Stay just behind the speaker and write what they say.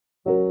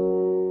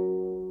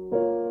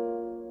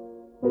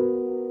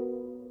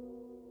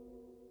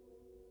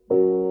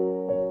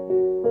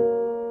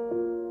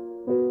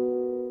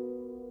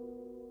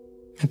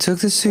took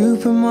the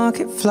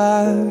supermarket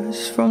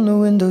flowers from the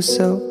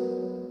windowsill.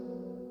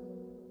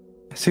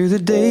 I threw the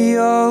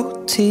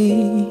day-old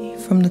tea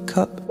from the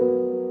cup.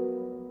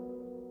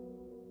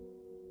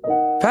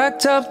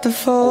 Packed up the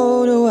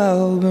photo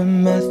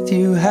album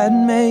Matthew had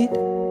made,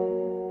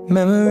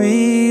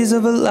 memories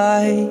of a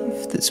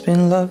life that's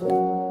been loved.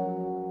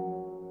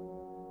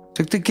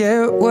 Took the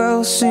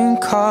get-well-soon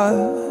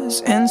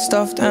cars and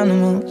stuffed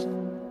animals,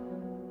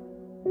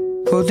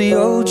 poured the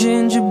old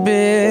ginger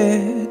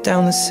beer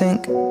down the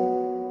sink.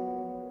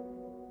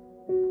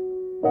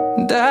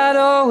 Dad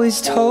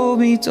always told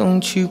me,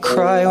 don't you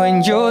cry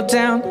when you're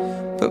down,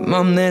 but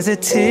Mum, there's a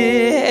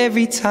tear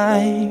every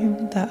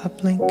time that I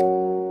blink.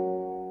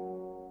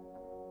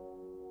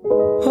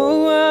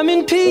 Oh, I'm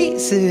in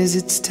pieces,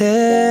 it's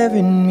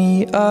tearing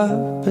me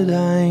up, but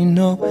I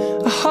know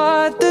a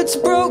heart that's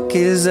broke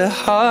is a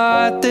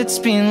heart that's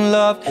been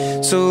loved.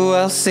 So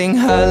I'll sing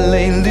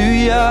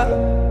hallelujah.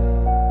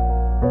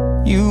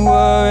 You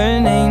were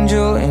an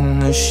angel in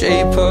the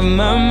shape of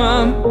my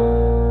mum.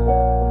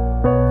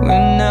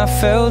 When I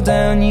fell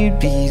down, you'd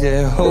be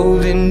there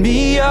holding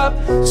me up.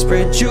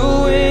 Spread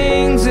your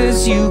wings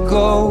as you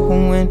go,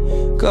 and when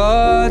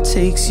God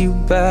takes you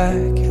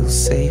back, He'll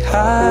say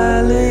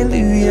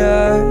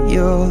hallelujah,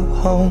 you're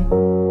home.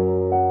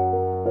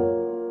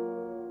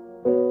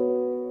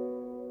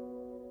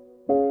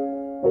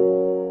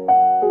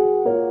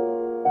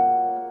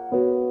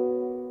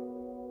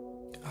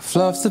 I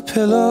fluffed the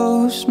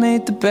pillows,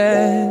 made the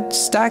bed,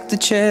 stacked the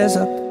chairs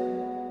up,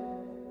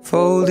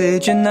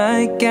 folded your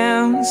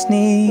nightgowns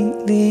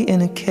neatly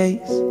in a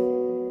case.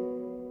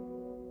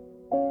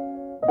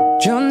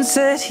 John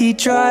said he'd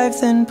drive,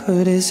 then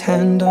put his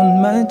hand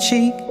on my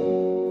cheek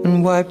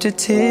and wiped a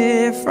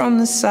tear from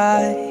the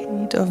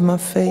side of my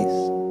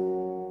face.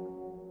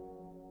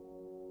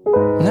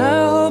 And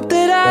I hope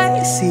that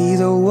I see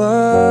the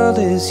world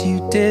as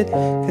you did,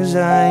 'cause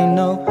I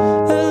know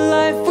a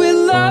life with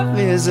love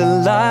is a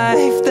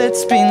life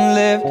that's been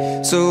lived.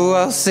 So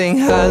I'll sing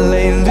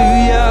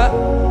hallelujah.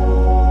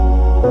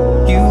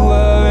 You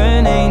were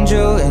an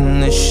angel in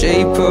the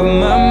shape of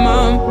my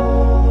mum.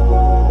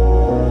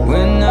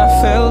 When I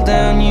fell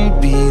down, you'd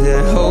be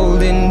there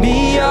holding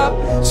me up.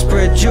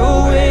 Spread your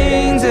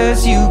wings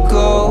as you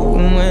go,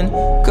 and when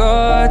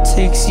God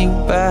takes you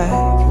back,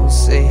 He'll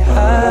say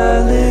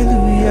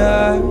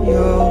hallelujah,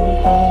 you're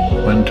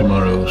home. When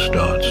tomorrow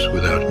starts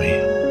without me,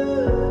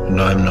 and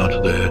I'm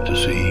not there to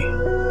see,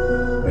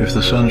 if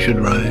the sun should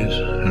rise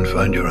and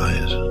find your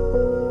eyes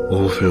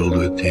all filled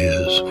with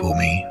tears for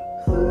me,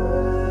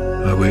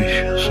 I wish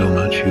so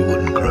much you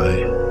wouldn't cry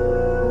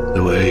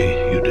the way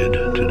you did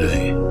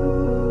today,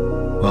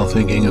 while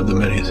thinking of the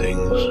many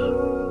things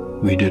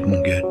we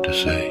didn't get to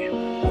say.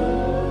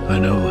 I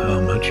know how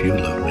much you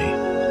love me,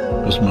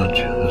 as much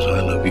as I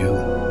love you,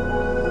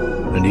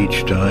 and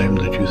each time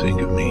that you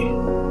think of me,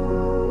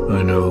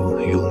 I know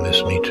you'll miss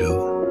me too.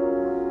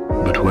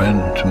 But when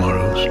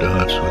tomorrow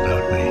starts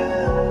without me,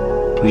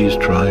 please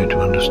try to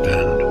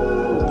understand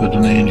that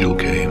an angel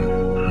came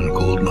and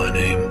called my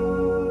name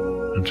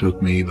and took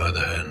me by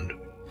the hand.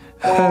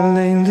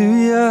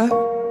 Hallelujah.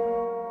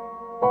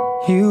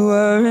 You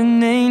were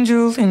an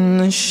angel in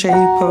the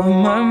shape of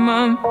my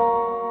mum.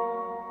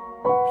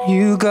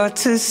 You got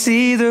to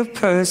see the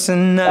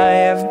person I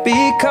have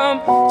become.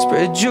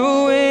 Spread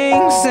your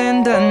wings,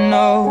 and I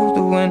know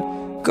that when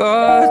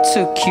God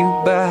took you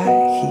back,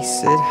 He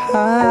said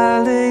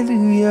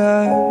hallelujah,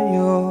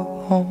 you're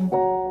home.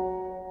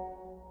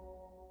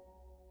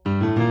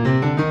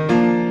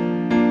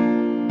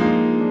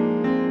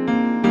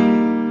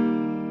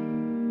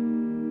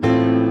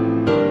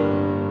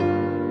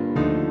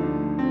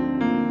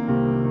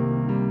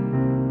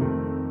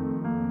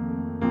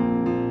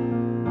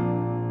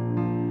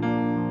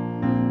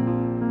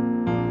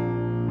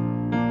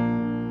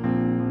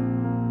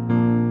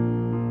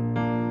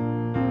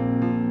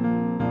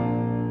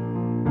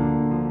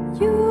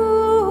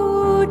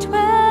 You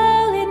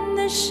dwell in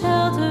the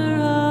shelter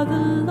of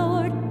the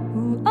Lord,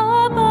 who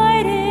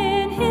abide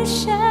in His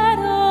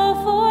shadow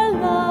for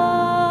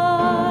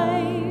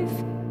life.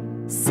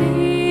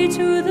 Say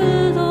to the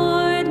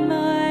Lord,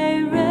 my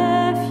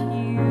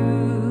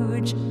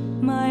refuge,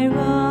 my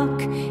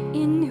rock,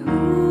 in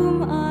whom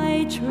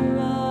I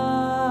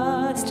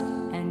trust,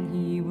 and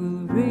He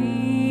will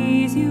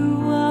raise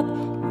you up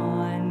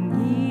on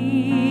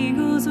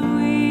eagle's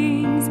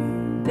wings.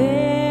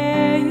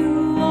 Bear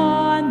you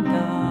on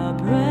the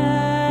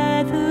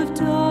breath of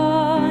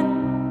dawn,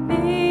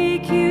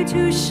 make you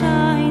to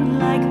shine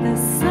like the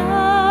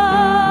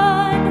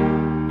sun,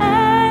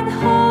 and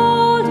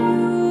hold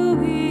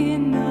you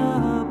in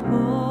the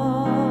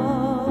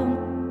palm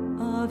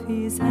of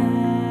His hand.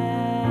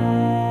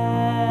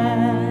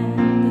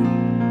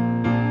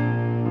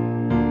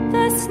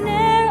 The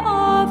snare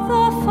of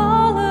the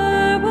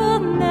faller will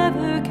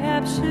never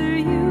capture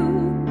you,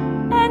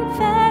 and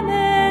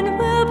famine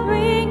will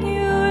bring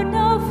you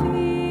no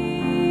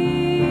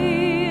fear.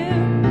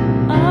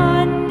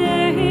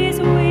 Under His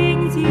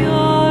wings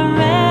your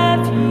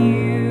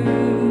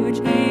refuge,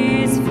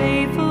 His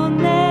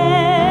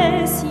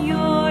faithfulness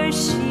your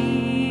shield.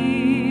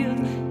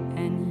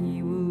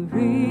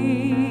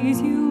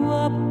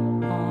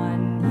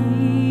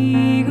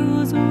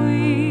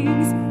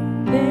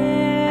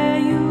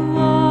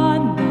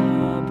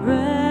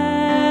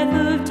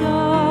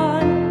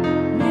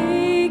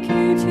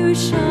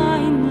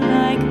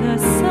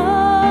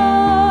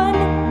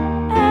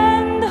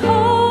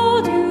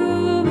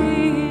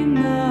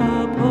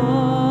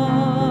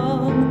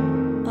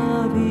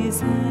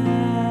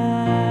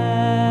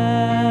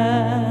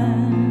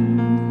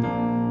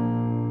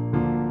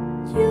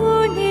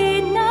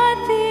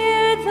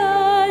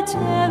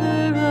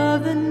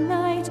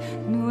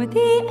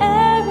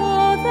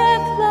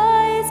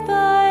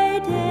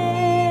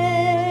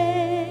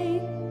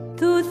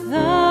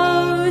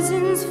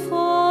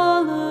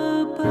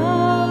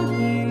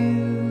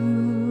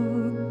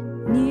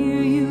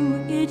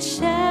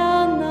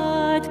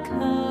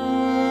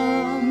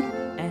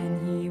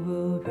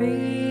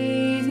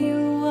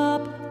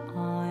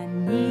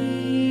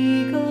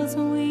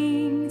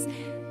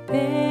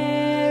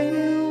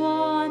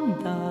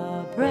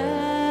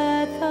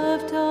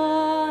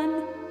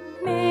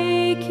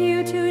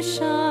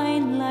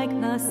 like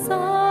the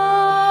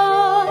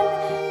sun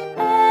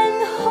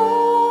and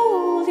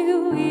hold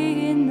you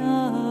in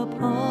the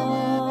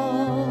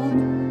palm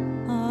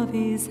of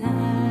his hand.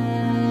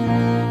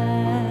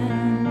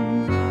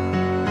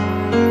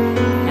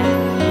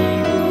 And he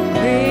will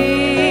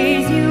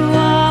raise you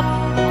up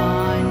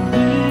on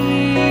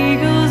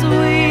eagle's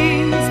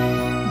wings,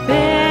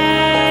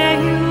 bear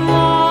you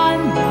on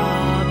the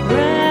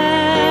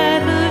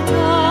breath of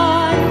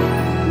dawn,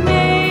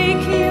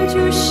 make you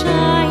to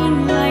shine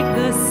like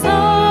the sun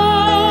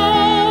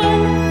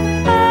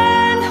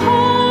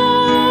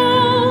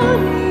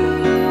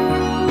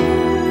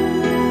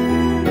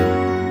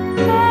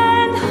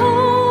and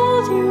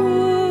hold you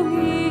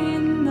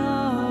in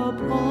the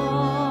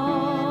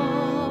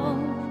palm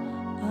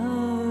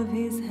of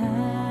his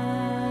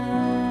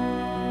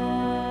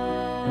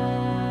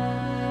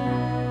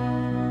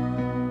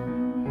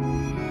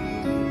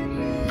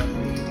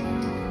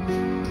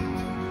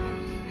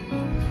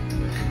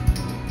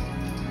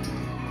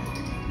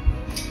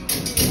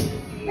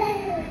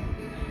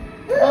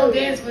Come on,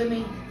 dance with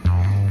me.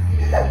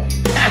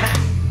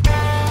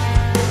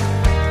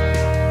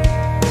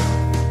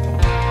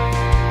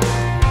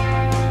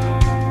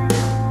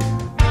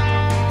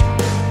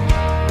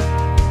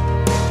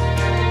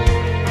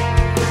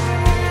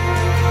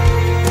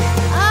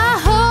 I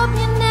hope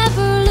you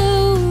never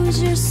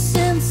lose your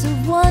sense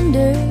of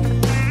wonder.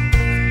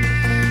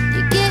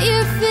 You get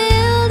your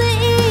fill to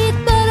eat,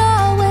 but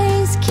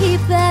always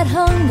keep that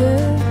hunger.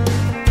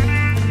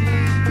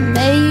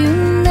 May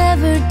you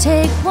never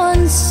take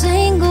one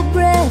single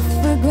breath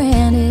for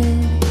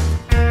granted.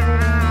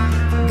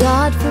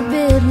 God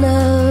forbid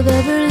love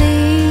ever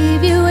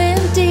leave you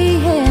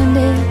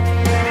empty-handed.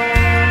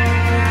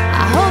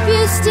 I hope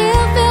you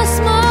still feel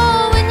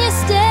small when you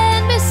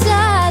stand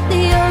beside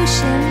the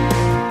ocean.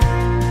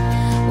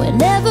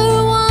 Whenever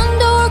one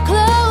door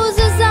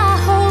closes, I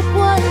hope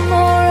one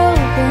more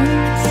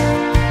opens.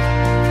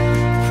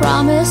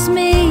 Promise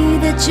me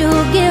that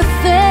you'll give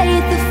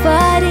faith a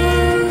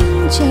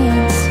fighting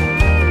chance.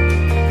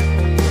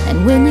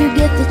 And when you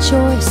get the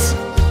choice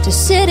to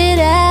sit it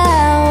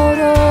out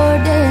or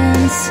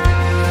dance,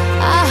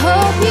 I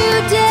hope you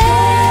dance.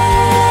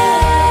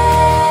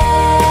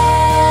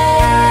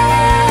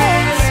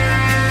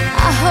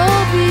 I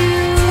hope you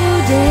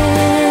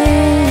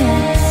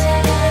dance.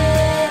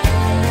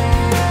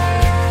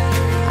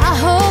 I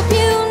hope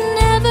you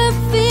never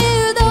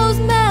fear those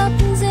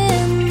mountains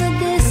in the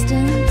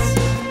distance.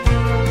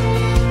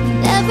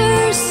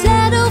 Never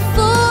settle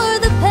for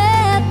the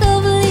path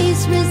of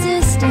least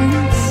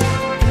resistance.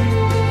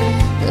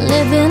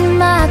 Living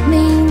might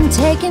mean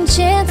taking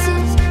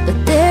chances, but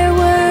they're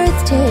worth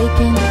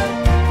taking.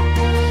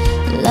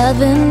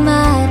 Loving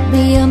might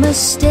be a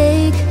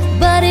mistake,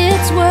 but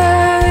it's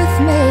worth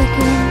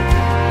making.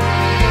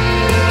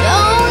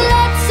 Don't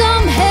let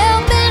some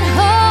helping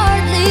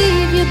heart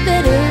leave you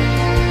bitter.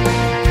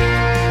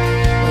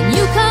 When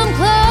you come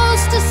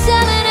close to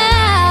selling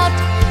out,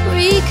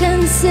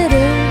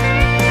 reconsider.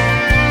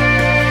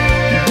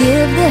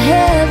 Give the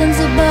heavens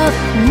above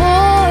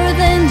more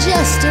than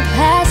just a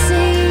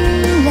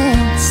passing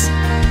glance.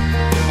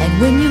 And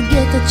when you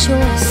get the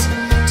choice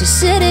to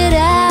sit it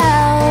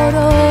out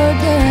or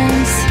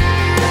dance,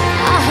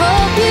 I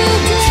hope you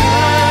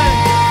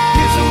dance.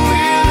 Is a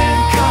wheel in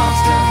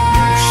constant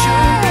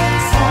motion.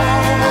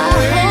 I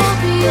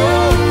hope you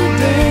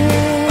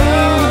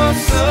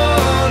dance. So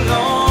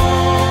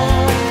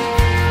long.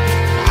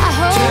 I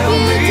hope Tell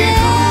you me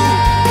who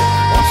dance.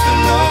 wants to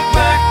look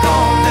back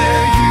on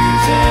their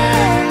youth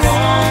and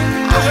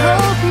I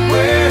hope wonder you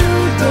where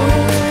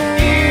those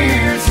dance.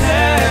 years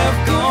have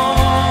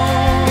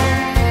gone.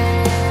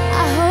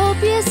 I hope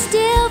you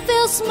still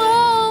feel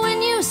small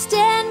when you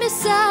stand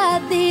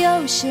beside the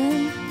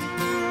ocean.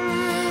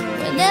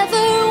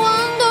 Whenever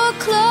one door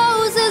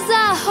closes,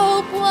 I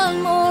hope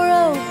one more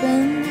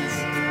opens.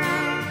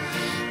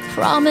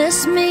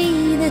 Promise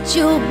me that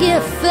you'll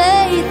give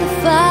faith a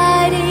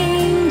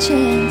fighting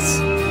chance.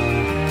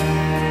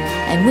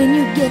 And when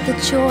you get the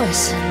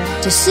choice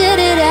to sit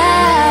it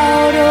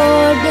out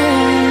or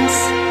dance,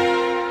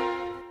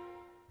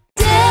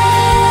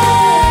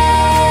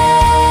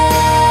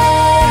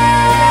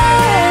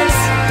 dance.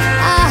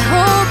 I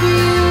hope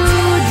you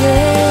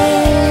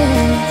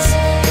dance.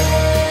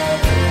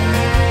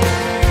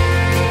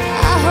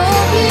 I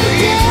hope you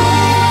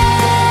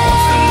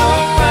Wants to dance.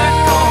 look back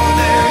on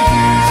their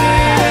youth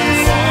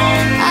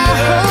and I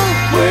wonder hope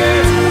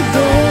where you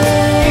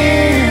those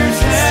years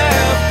dance.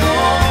 have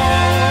gone.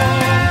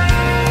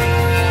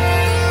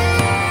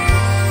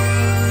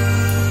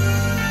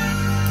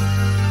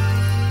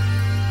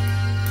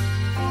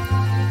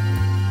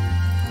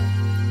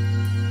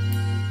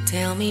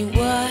 Tell me,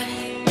 what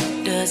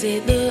does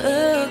it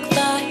look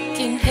like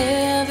in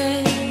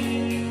heaven?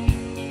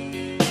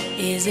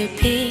 Is it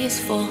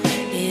peaceful?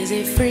 Is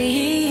it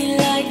free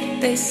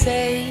like they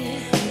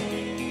say?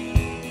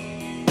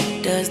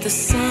 Does the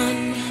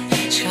sun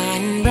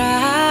shine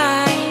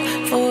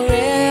bright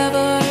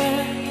forever?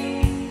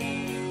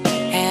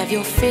 Have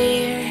your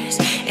fears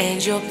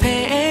and your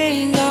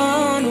pain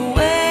gone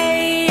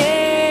away?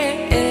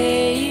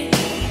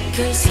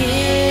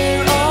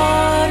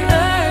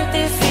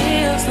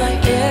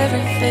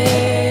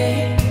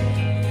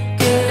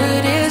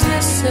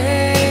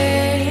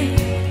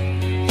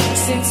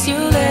 since you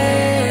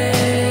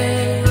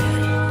left.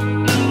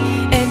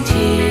 And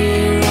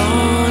here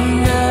on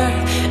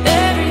earth,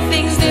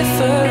 everything's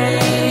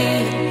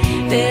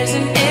different. There's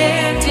an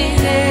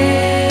emptiness.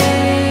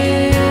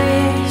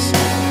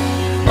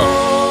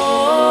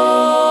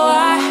 Oh,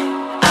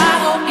 I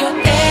hope you're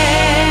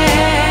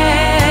dancing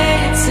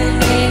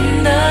in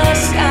the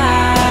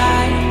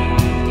sky,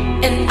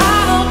 and I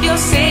hope you're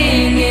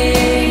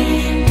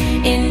singing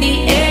in the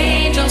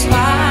angels'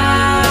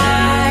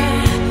 choir,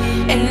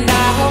 and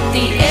I hope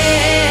the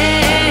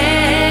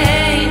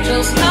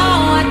angels know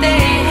what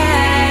they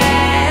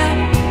have.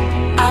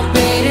 I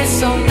bet it's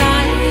so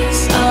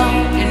nice up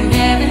in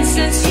heaven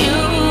since you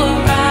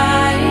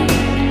arrived.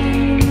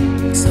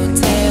 So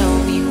tell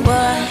me,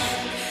 what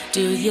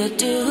do you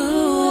do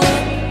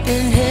up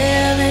in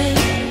heaven?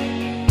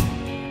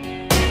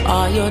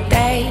 Are your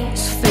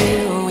days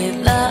filled with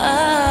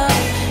love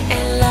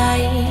and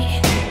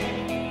light?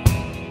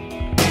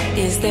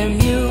 Is there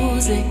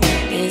music?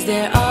 Is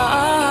there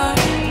art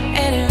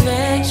and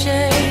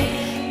invention?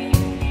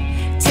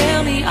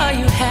 Tell me, are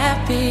you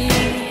happy?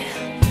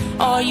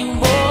 Are you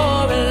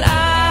more alive?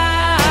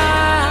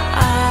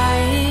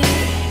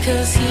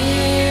 'Cause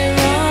here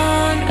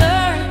on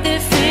earth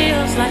it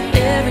feels like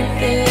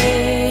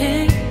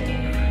everything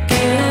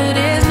good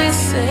is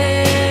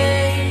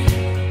missing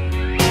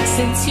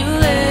since you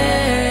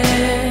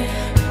left.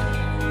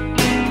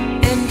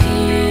 And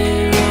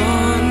here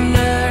on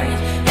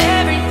earth,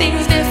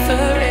 everything's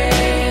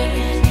different.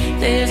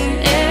 There's an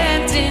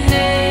emptiness.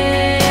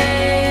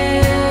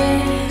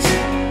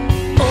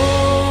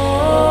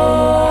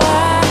 Oh,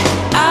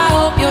 I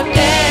hope you're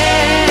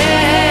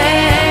dancing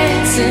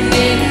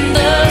in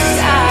the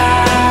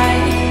sky,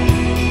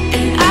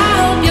 and I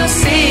hope you're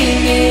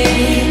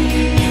singing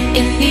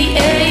in the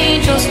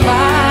angels'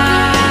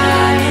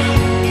 choir,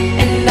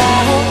 and I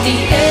hope the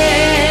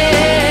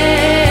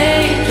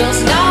angels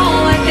know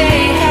what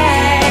they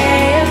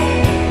have.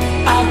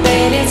 I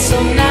bet it's so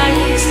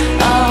nice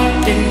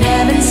up in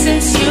heaven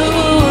since you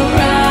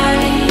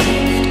arrived.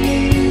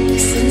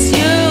 Since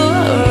you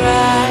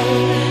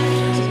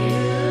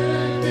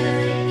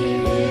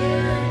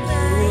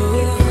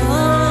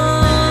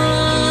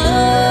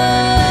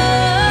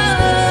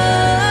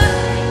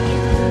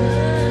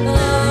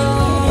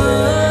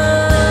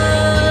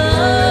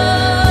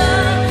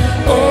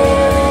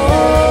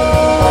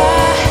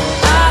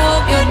I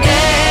hope you're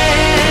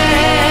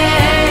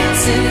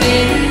dancing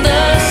in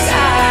the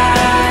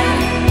sky,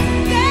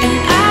 and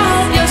I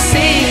hope you're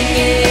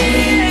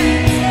singing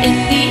in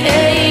the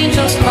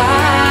angels'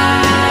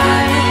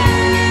 choir,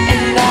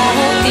 and I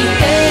hope the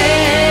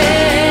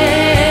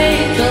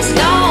angels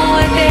know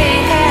what they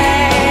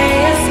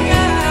have.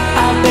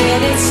 I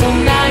bet it's so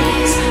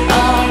nice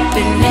up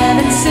in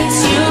heaven since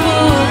you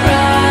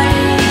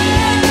arrived.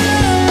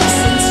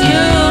 Since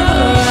you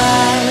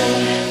arrived.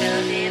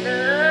 Does it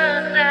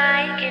look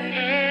like in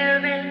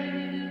heaven?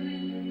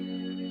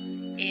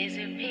 Is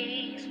it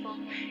peaceful?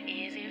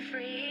 Is it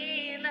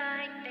free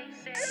like they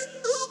say?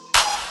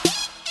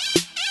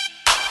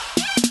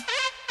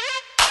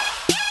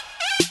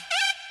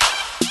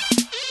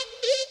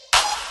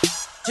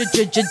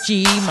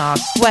 My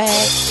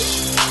swag.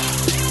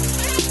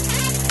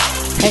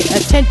 Pay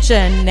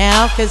attention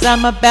now, 'cause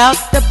I'm about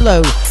to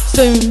blow.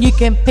 Soon you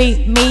can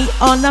peep me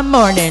on the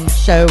morning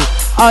show.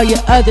 All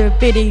your other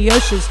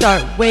videos should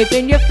start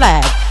waving your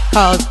flag,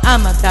 'cause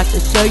I'm about to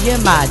show you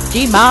my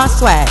G-Ma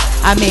swag.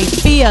 I may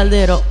be a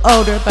little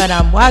older, but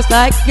I'm wise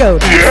like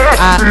Yoda.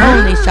 I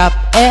only shop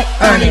at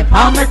Ernie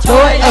Palmer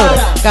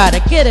Toyota. Gotta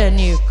get a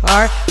new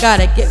car,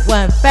 gotta get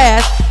one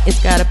fast. It's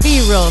gotta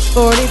be real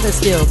sporty, but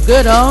still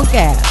good on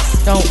gas.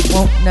 Don't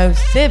want no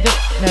Civic,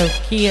 no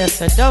Kia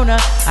Sedona.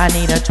 I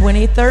need a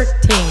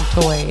 2013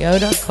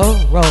 Toyota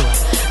Corolla.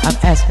 I'm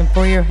asking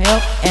for your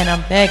help and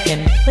I'm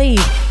begging,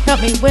 please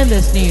help me win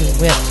this new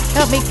whip.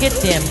 Help me get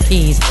them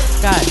keys.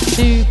 Got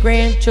 2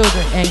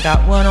 grandchildren and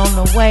got one on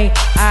the way.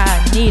 I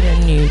need a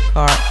new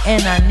car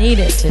and I need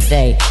it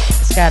today.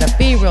 It's gotta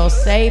be real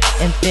safe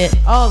and fit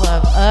all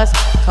of us,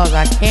 'cause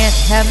I can't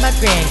have my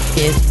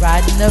grandkids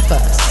riding the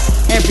bus.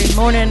 Every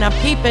morning I'm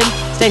peeping,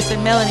 Stacey,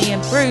 Melanie,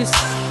 and Bruce,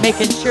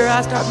 making sure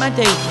I start my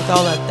day with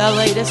all of the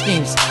latest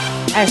news.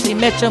 Ashley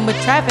Mitchum with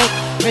traffic,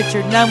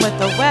 Richard Nunn with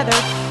the weather,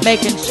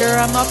 making sure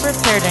I'm all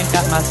prepared and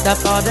got my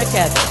stuff all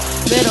together.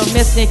 Little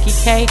Miss Nikki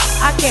K,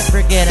 I can't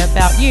forget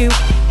about you.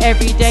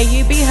 Every day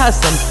you be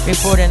hustling,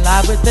 reporting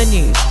live with the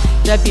news.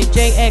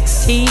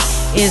 WJXT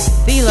is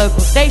the local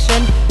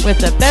station with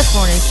the best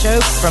morning show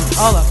from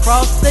all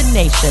across the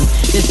nation.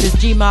 This is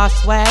G-Ma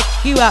Swag.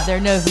 You out there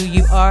know who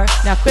you are.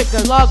 Now quick, go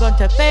log on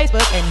to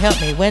Facebook and help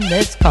me win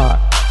this car.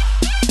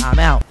 I'm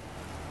out.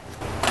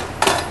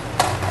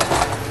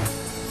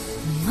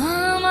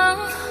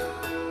 Mama,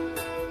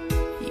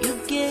 you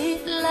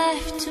gave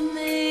life to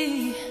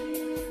me,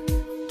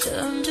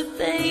 turned a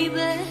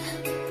baby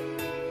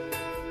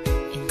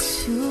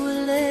into a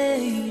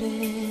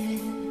lady.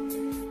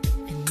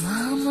 And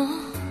mama,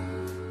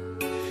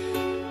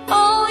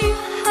 all you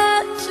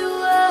had to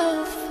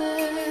offer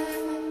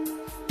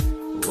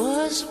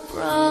was a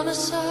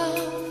promise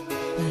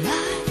of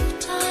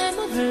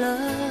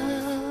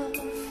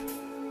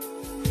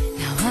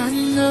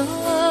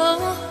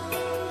know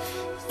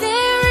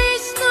there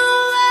is no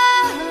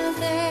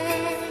other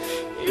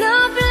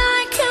love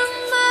like a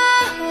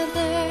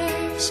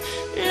mother's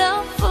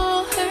love for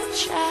her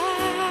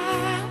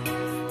child.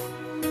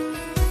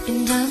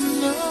 And I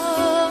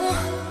know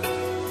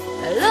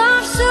a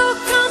love so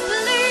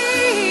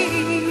complete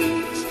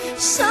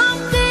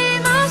someday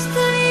must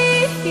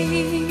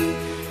leave,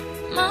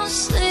 must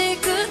say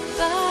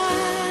goodbye.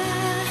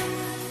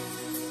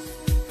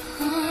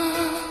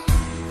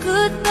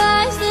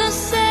 Goodbye's the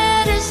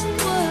saddest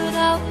word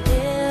I'll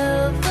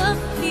ever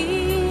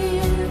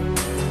hear.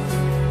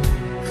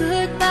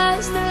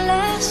 Goodbye's the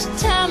last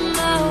time I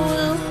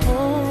will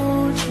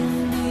hold you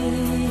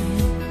near.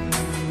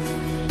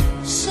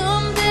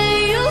 Someday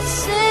you'll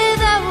say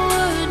that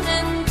word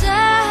and I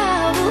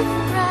will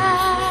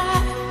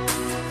cry.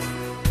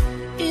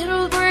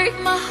 It'll break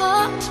my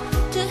heart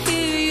to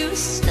hear you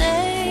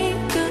say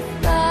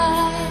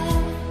goodbye.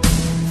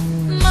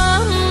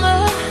 Mama,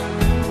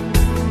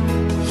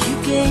 you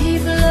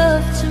gave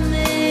love to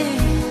me,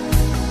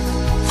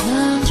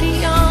 turned a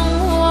young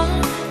one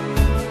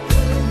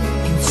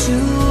into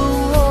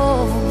a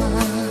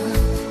woman.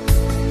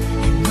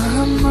 And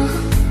Mama,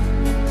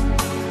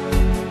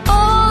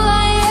 all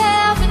I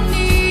ever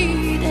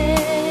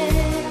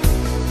needed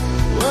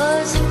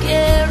was a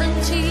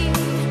guarantee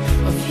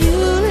of you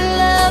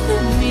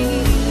loving me.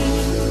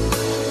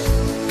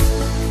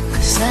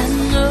 'Cause I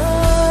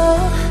know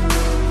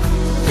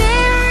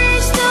there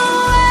is no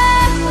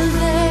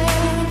other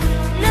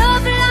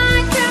love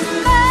like a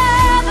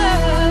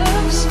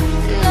mother's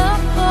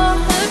love for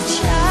her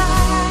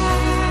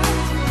child.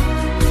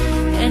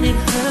 And it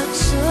hurts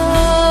so,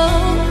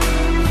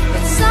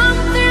 but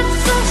something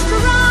so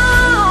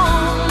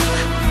strong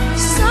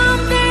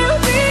someday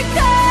will be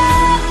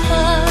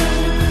gone,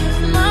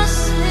 must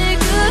say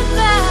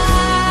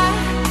goodbye.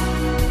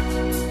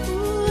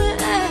 Ooh,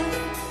 yeah.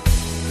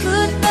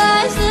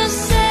 Goodbye's the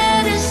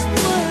saddest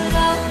word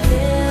I'll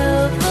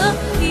ever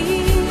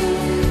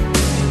hear.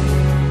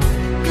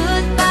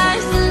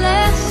 Goodbye's the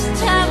last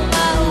time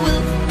I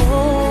will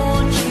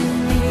hold you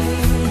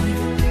near.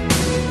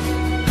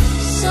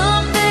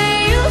 Someday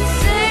you'll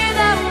say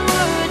that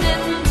word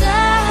and I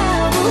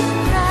will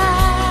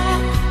cry.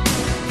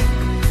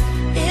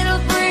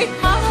 It'll break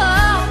my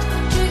heart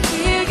to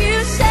hear you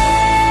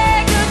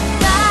say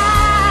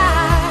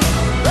goodbye.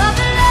 But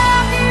the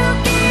love you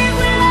give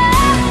will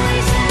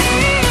always be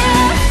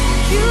here.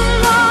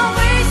 You'll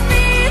always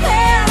be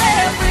there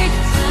every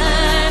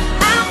time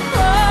I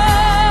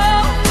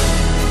fall.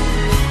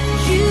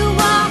 You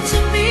are to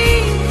me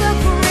the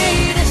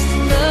greatest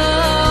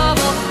love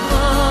of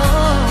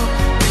all.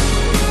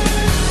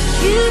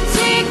 You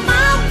take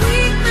my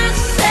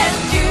weakness and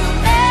you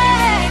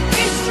make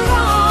me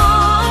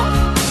strong.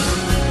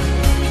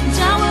 And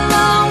I will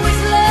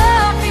always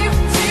love you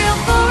till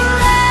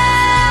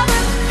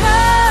forever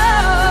comes.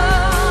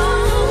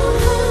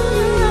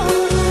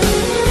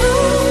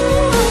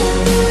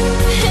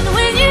 And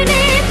when you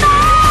need me,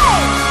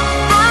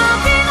 I'll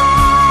be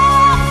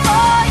there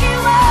for you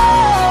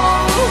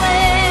always.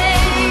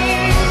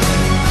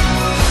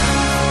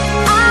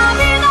 I'll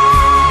be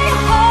there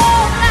your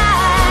whole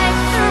life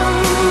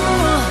through.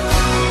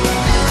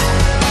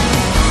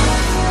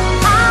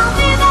 I'll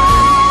be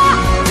there,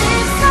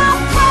 this I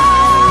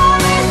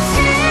promise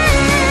you.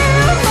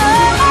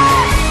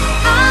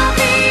 I'll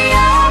be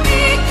your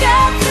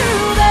beacon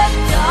through the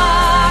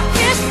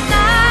darkest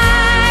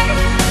night.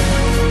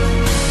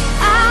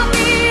 I'll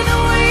be the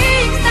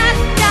wings that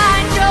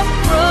guide your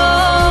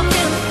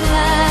broken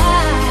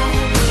flight.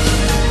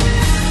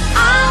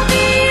 I'll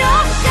be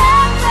your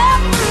shelter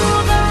through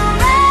the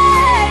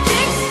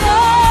raging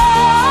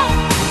storm.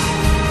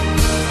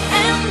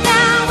 And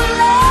I will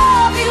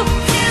love you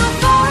till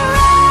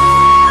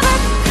forever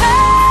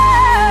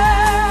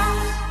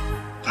comes.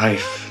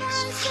 Life is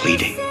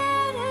fleeting,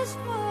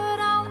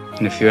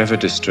 and if you're ever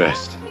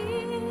distressed,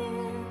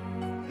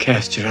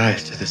 cast your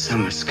eyes to the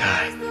summer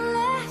sky,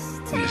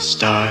 when the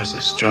stars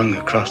are strung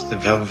across the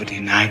velvety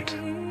night,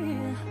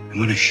 and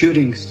when a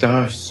shooting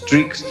star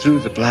streaks through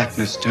the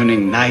blackness,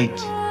 turning night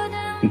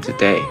into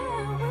day.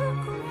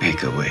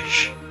 Make a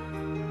wish,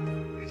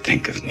 and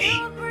think of me,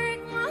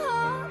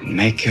 and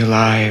make your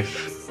life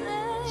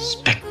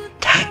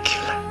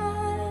spectacular.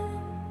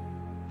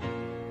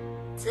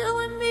 Till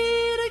we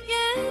meet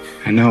again.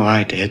 I know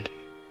I did.